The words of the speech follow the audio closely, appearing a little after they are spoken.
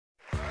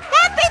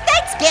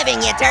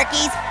Thanksgiving, you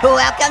turkeys.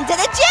 Welcome to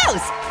the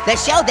Juice, the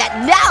show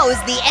that knows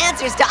the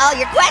answers to all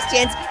your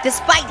questions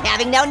despite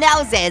having no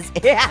noses.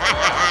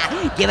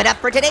 Give it up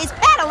for today's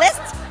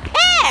panelists,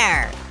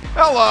 Pear.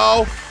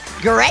 Hello.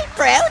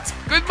 Grapefruit.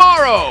 Good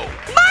morrow.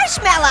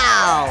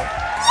 Marshmallow.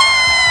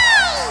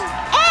 Yay!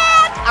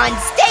 And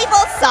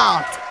unstable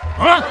salt.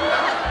 Huh?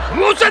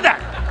 Who said that?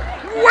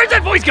 Where's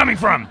that voice coming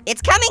from?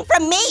 It's coming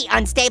from me,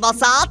 unstable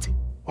salt.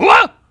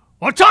 What?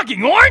 What,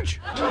 talking orange?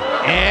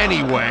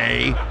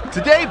 Anyway,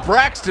 today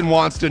Braxton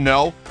wants to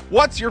know,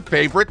 what's your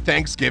favorite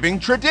Thanksgiving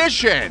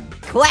tradition?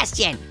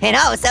 Question, and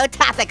oh so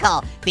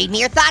topical. Feed me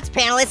your thoughts,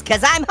 panelists,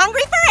 because I'm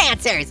hungry for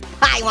answers.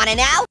 I want to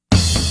know.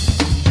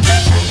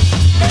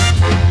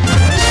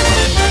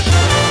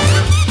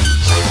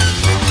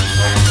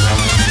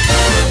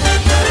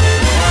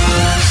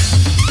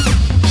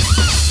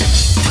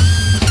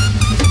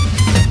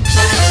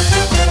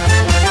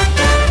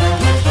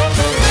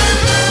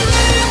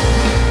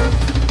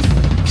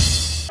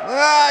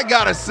 I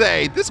gotta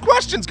say, this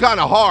question's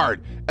kinda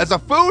hard. As a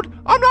food,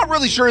 I'm not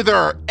really sure there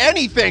are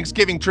any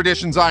Thanksgiving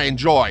traditions I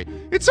enjoy.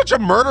 It's such a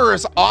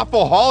murderous,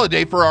 awful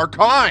holiday for our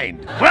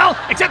kind. Well,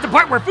 except the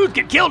part where foods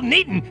get killed and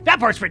eaten. That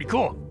part's pretty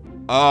cool.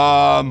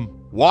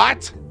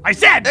 What? I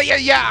said!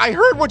 Yeah, I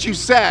heard what you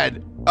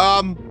said.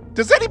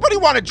 Does anybody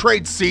want to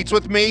trade seats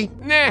with me?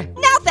 Nah.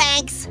 No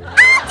thanks.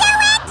 I'll do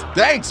it!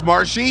 Thanks,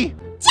 Marshy.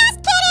 Just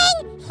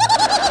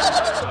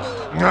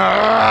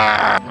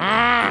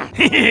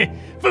kidding!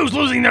 Foo's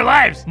losing their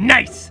lives.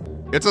 Nice.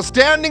 It's a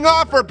standing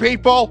offer,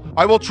 people.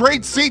 I will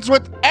trade seats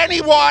with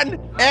anyone,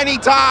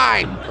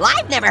 anytime. Well,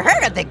 I've never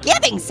heard of the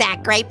giving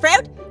sack,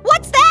 Grapefruit.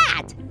 What's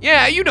that?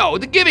 Yeah, you know,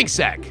 the giving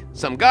sack.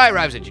 Some guy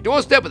arrives at your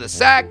doorstep with a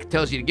sack,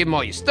 tells you to give him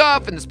all your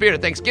stuff in the spirit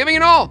of Thanksgiving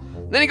and all,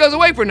 then he goes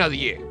away for another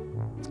year.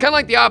 It's kind of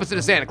like the opposite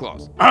of Santa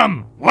Claus.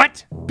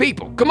 What?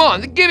 People, come on,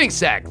 the giving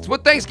sack. It's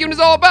what Thanksgiving is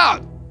all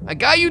about. A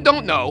guy you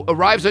don't know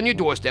arrives on your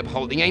doorstep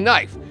holding a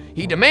knife.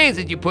 He demands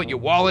that you put your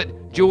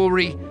wallet,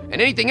 jewelry, and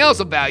anything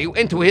else of value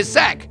into his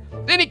sack.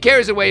 Then he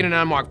carries it away in an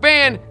unmarked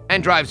van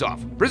and drives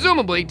off,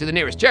 presumably to the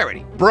nearest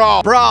charity.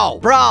 Bro. Why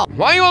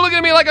are you all looking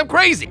at me like I'm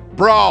crazy?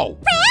 Bro.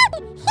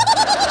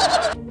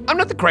 I'm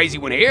not the crazy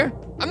one here.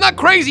 I'm not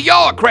crazy,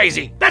 y'all are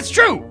crazy. That's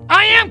true.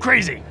 I am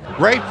crazy.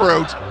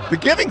 Grapefruit, the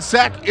giving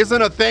sack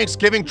isn't a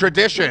Thanksgiving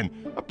tradition.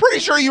 I'm pretty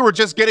sure you were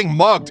just getting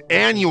mugged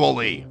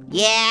annually.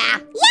 Yeah.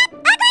 Yep,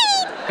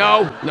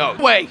 agreed. No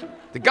way.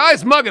 The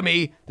guy's mugging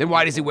me, then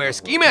why does he wear a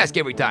ski mask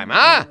every time,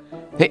 huh?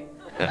 Hey,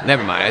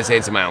 never mind, I just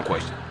answered my own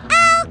question.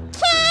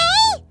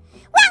 Okay.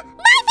 Well,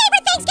 my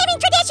favorite Thanksgiving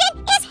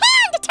tradition is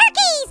hand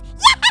turkeys.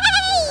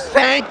 Yay!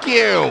 Thank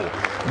you.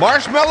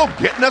 Marshmallow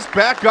getting us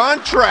back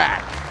on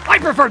track. I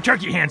prefer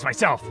turkey hands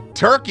myself.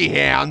 Turkey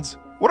hands?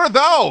 What are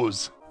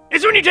those?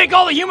 It's when you take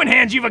all the human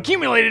hands you've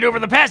accumulated over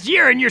the past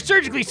year and you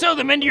surgically sew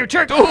them into your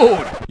turkey.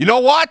 Dude! You know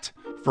what?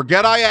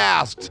 Forget I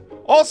asked.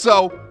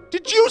 Also,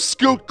 did you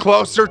scoot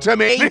closer to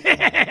me?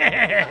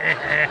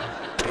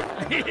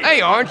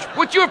 Hey, Orange,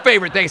 what's your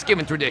favorite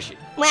Thanksgiving tradition?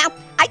 Well,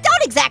 I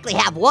don't exactly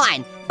have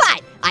one,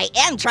 but I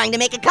am trying to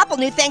make a couple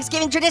new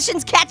Thanksgiving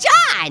traditions catch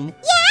on.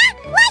 Yeah?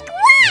 Like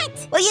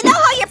what? Well, you know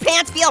how your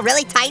pants feel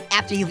really tight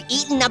after you've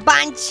eaten a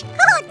bunch?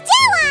 Oh, do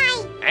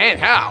I? And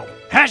how?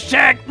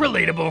 Hashtag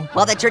relatable.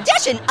 Well, the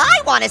tradition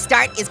I want to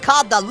start is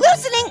called the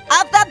loosening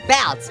of the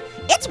belts.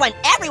 It's when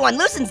everyone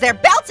loosens their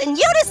belts in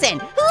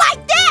unison,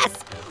 like this.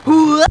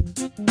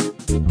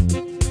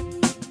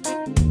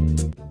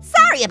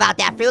 Sorry about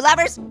that, fruit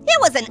lovers. It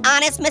was an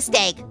honest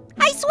mistake.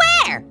 I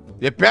swear.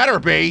 It better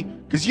be,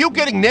 because you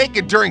getting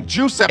naked during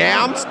juice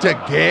yams to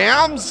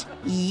gams?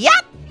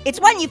 Yup. It's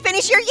when you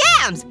finish your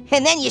yams,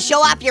 and then you show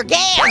off your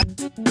gams.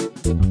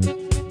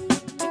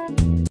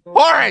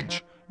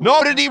 Orange!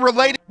 No, did he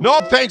relate?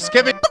 No,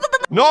 Thanksgiving.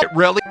 No,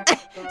 really?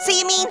 So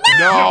you mean?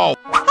 No.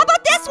 How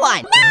about this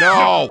one?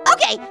 No.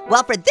 Okay,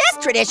 well for this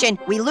tradition,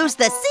 we lose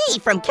the C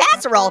from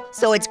casserole,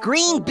 so it's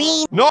green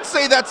bean. No,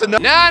 say that's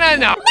enough.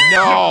 No.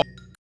 No.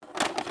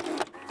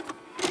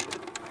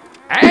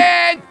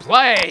 And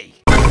play!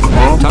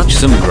 Touch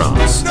some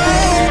grass. My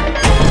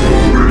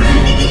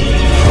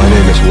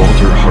name is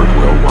Walter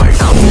Hartwell White.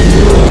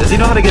 Does he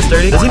know how to get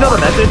sturdy? Does he know the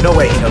method? No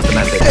way he knows the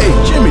method. Hey,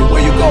 Jimmy,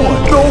 where you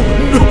going? No.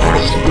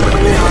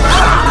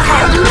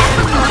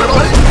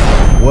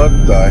 What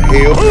the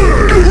hell?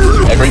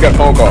 Hey, bring that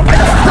phone call.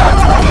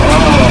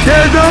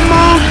 There's a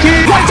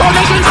monkey!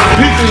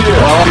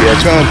 Here I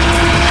come.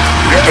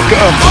 Here I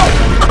come.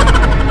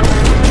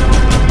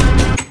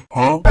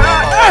 Huh?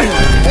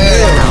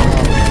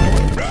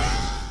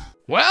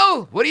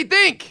 Well, what do you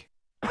think?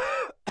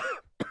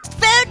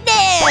 Food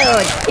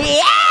news!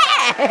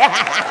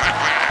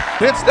 Yeah!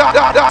 It's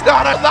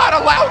not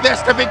allow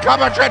this to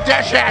become a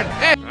tradition.